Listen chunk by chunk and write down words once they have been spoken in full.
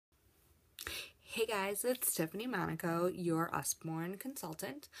Hey guys, it's Tiffany Monaco, your usborne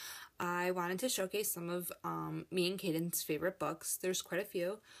consultant. I wanted to showcase some of me and Caden's favorite books. There's quite a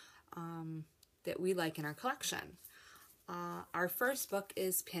few that we like in our collection. Our first book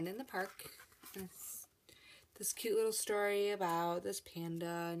is Panda in the Park. It's this cute little story about this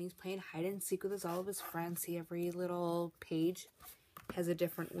panda, and he's playing hide and seek with all of his friends. See, every little page has a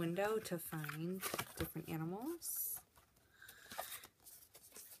different window to find different animals.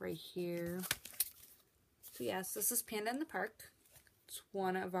 Right here. So yes, this is Panda in the Park. It's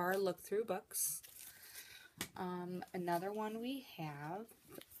one of our look-through books. Another one we have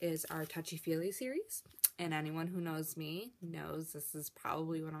is our Touchy-Feely series. And anyone who knows me knows this is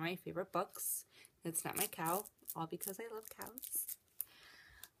probably one of my favorite books. It's Not My Cow, all because I love cows.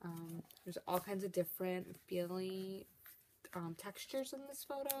 There's all kinds of different feeling textures in this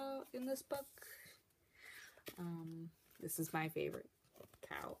book. This is my favorite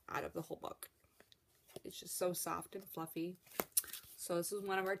cow out of the whole book. It's just so soft and fluffy. So this is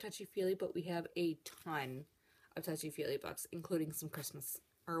one of our touchy-feely, but we have a ton of touchy-feely books, including some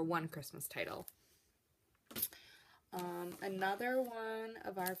one Christmas title. Another one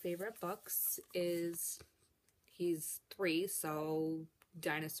of our favorite books is, he's 3, so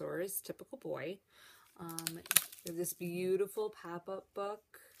dinosaurs, typical boy. This beautiful pop-up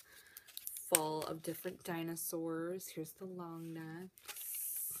book full of different dinosaurs. Here's the long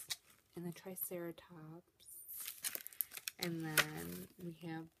necks and the triceratops. And then we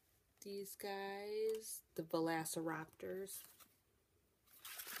have these guys, the velociraptors.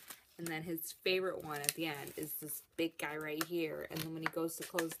 And then his favorite one at the end is this big guy right here. And then when he goes to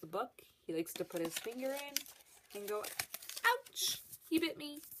close the book, he likes to put his finger in and go, ouch, he bit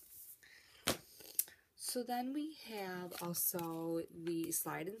me. So then we have also the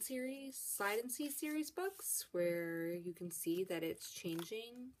Slide and See series books, where you can see that it's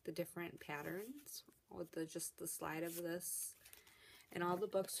changing the different patterns with just the slide of this. And all the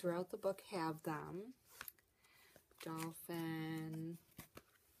books throughout the book have them. Dolphin,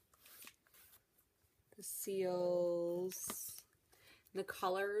 the seals. The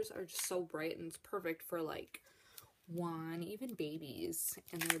colors are just so bright, and it's perfect for like even babies.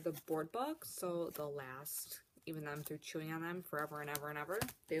 And they're the board books, so they'll last, even them through chewing on them forever and ever and ever.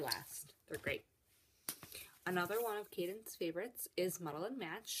 They last. They're great. Another one of Caden's favorites is Muddle and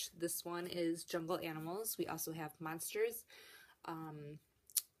Match. This one is jungle animals. We also have monsters,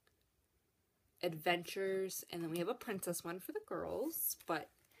 adventures, and then we have a princess one for the girls. But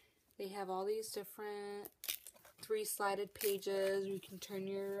they have all these different 3-slided pages. You can turn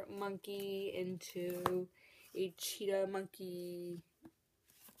your monkey into a cheetah monkey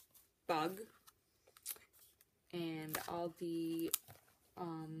bug, and all the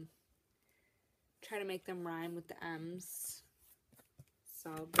try to make them rhyme with the M's.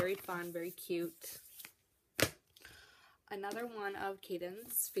 So very fun, very cute. Another one of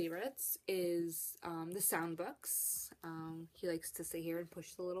Caden's favorites is the sound books. He likes to sit here and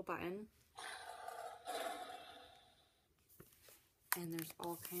push the little button. And there's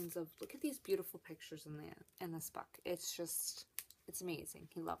all kinds of, look at these beautiful pictures in this book. It's amazing.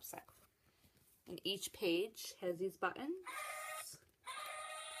 He loves it. And each page has these buttons.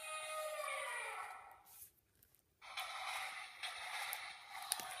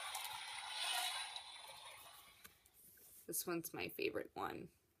 This one's my favorite one.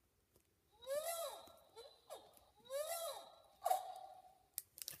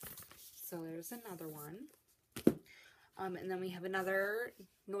 So there's another one. And then we have another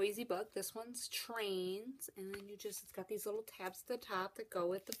noisy book. This one's Trains. And then it's got these little tabs at the top that go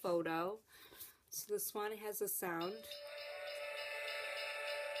with the photo. So this one has a sound.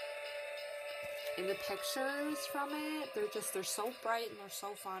 And the pictures from it, they're so bright and they're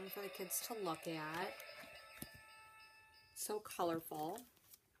so fun for the kids to look at. So colorful.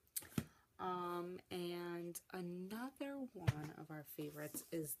 And another one of our favorites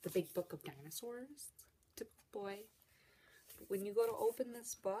is The Big Book of Dinosaurs. Typical boy. When you go to open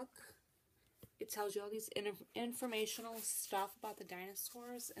this book, it tells you all these informational stuff about the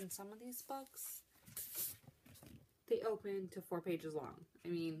dinosaurs, and some of these books, they open to 4 pages long. I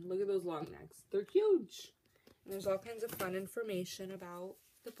mean, look at those long necks. They're huge. And there's all kinds of fun information about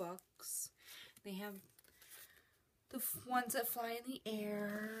the books. They have the ones that fly in the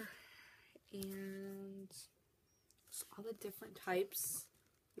air, and all the different types,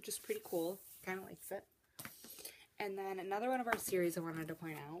 which is pretty cool. Kind of likes it. And then another one of our series I wanted to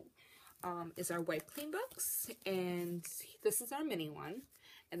point out is our Wipe Clean books. And this is our mini one.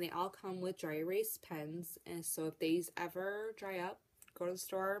 And they all come with dry erase pens. And so if these ever dry up, go to the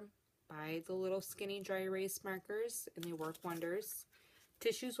store, buy the little skinny dry erase markers, and they work wonders.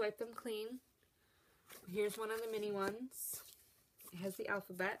 Tissues wipe them clean. Here's one of the mini ones. It has the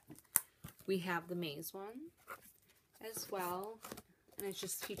alphabet. We have the maze one as well. And it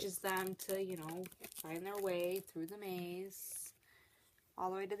just teaches them to, you know, find their way through the maze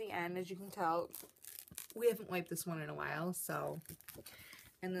all the way to the end. As you can tell, we haven't wiped this one in a while, so.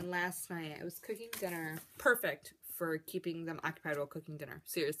 And then last night I was cooking dinner. Perfect for keeping them occupied while cooking dinner.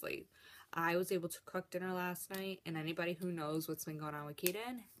 Seriously. I was able to cook dinner last night, and anybody who knows what's been going on with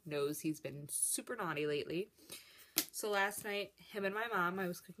Kaden knows he's been super naughty lately. So last night, him and my mom, I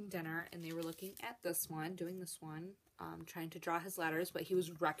was cooking dinner, and they were looking at this one, doing this one, trying to draw his letters, but he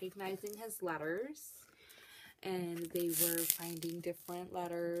was recognizing his letters, and they were finding different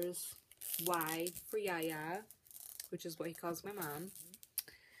letters. Y for Yaya, which is what he calls my mom.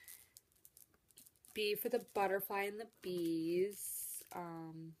 B for the butterfly and the bees.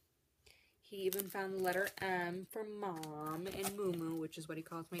 He even found the letter M for Mom, and Moo Moo, which is what he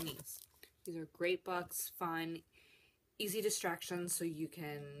calls my niece. These are great books, fun, easy distractions, so you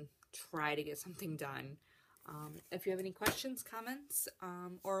can try to get something done. If you have any questions, comments,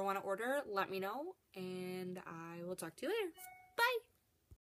 or want to order, let me know, and I will talk to you later.